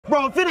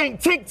bro. If it ain't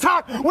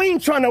TikTok, we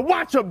ain't trying to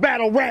watch a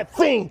battle rap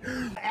thing.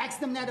 Ask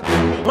them that.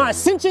 My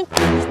ascension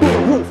is through the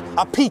roof.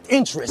 I piqued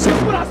interest.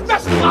 That's what I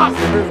specialize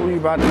in. Here's what you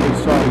about to be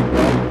sorry,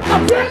 bro.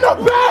 I've been the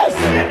best.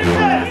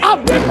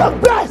 I've been the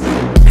best.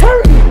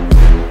 Hurry.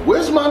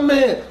 Where's my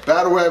man?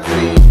 Battle rap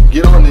fiend.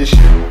 Get on this shit.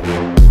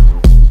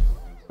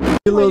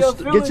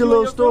 Get your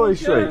little story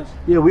straight.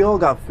 Yeah, we all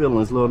got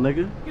feelings, little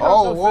nigga.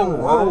 Oh,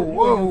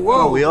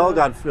 whoa. We all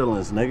got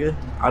feelings, nigga.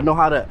 I know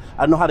how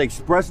to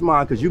express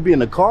mine, cause you be in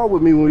the car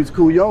with me when we was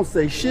cool. You don't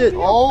say shit.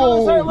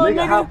 Oh,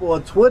 nigga hop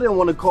on Twitter and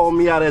want to call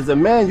me out as a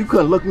man. You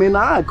couldn't look me in the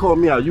eye and call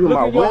me out. You in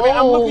my way.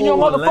 I'm looking your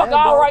motherfucker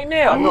out right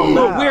now. You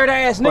little weird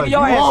ass nigga.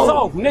 Your ass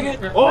soft,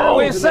 nigga. Oh,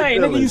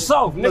 insane, nigga. You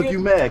soft, nigga. Look, you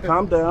mad?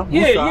 Calm down.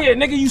 Yeah,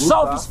 nigga. You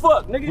soft as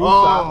fuck, nigga.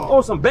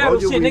 On some battle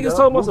shit, niggas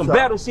talking about some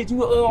battle shit.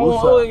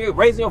 You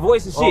raising your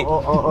voice and shit.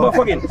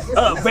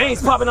 Motherfucking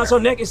veins popping out your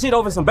neck and shit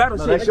over some battle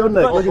shit. That's your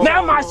neck.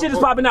 Now my shit is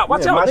popping out.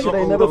 Watch out, my shit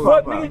ain't never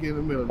fuck, pop out.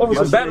 nigga. Over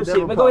some battle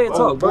shit, man. Go ahead and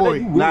talk, bro.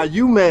 Now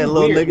you mad,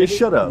 little nigga.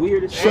 Shut up.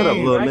 Shut up,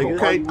 little nigga.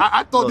 Okay,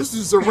 I thought this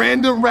was a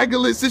random,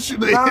 regular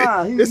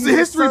situation. It's the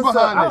history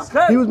behind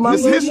this. He was my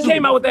He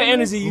came out with that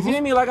energy. You feel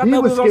me? Like I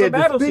thought we was on some battle shit. He was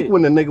scared to speak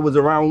when the nigga was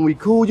around when we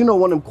cool. You know,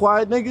 one of them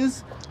quiet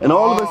niggas. And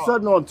all of a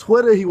sudden on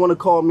Twitter, he want to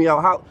call me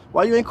out.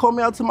 Why you ain't call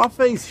me out to my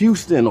face?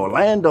 Houston,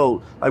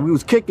 Orlando, like we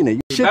was kicking it.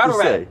 You shit to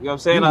say. You know what I'm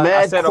saying? You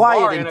mad,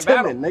 quiet, and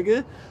timid,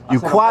 nigga. You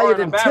quiet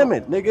and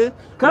timid, nigga.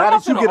 Now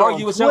that you get on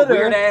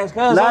Twitter,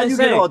 now you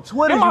get on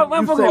Twitter,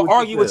 I'm gonna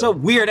argue with your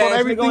weird ass.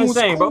 Everything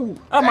insane, bro.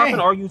 I'm not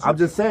gonna argue with you. I'm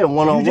just saying,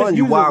 one-on-one,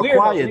 you wild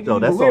quiet though.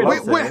 That's all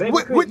I'm saying.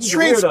 What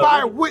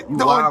transpired with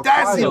the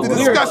audacity to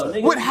discuss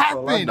what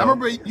happened? I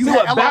remember you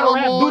had battle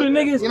rap do to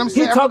niggas.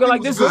 He talking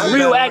like this is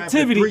real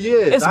activity.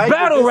 It's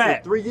battle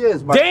rap. 3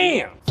 years.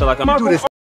 Damn. So like I'm